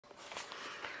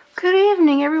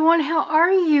evening, everyone. How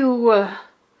are you?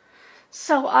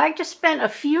 So I just spent a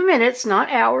few minutes,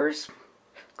 not hours,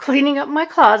 cleaning up my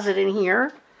closet in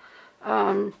here.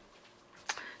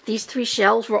 These 3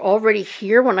 shelves were already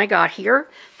here when I got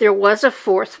here. There was a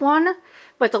 4th one,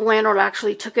 but the landlord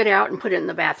actually took it out and put it in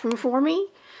the bathroom for me,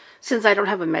 since I don't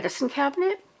have a medicine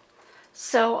cabinet.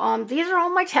 So these are all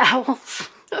my towels.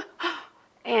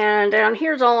 And down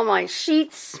here's all of my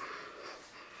sheets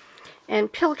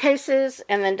and pillowcases,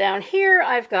 and then down here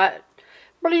I've got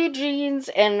blue jeans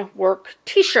and work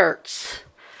t-shirts.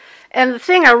 And the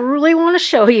thing I really want to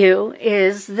show you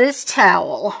is this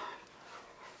towel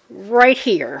right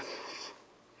here.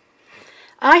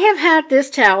 I have had this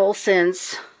towel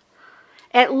since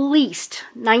at least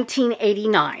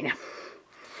 1989.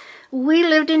 We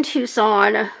lived in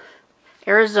Tucson,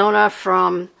 Arizona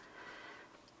from,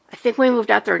 I think we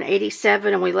moved out there in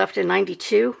 87 and we left in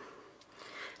 92.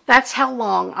 That's how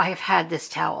long I have had this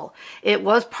towel. It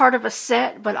was part of a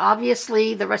set, but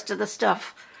obviously the rest of the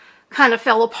stuff kind of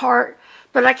fell apart.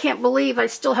 But I can't believe I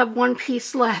still have one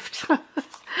piece left.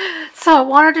 So I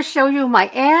wanted to show you my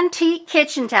antique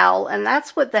kitchen towel, and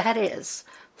that's what that is.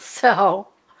 So,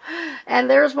 and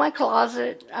there's my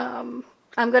closet. I'm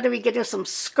going to be getting some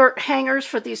skirt hangers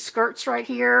for these skirts right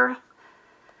here.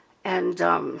 And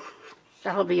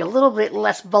that'll be a little bit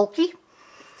less bulky.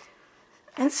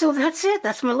 And so that's it.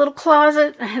 That's my little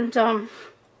closet. And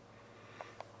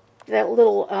that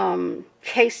little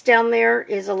case down there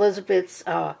is Elizabeth's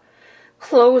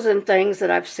clothes and things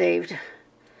that I've saved.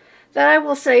 That I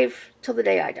will save till the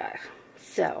day I die.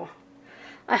 So,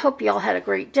 I hope you all had a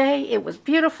great day. It was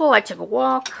beautiful. I took a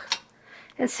walk.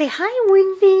 And say, hi,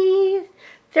 Wendy.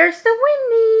 There's the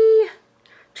Wendy.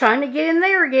 Trying to get in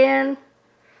there again.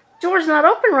 Door's not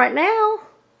open right now.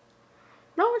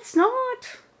 No, it's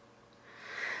not.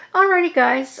 Alrighty,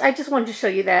 guys. I just wanted to show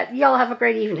you that. Y'all have a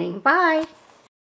great evening. Bye.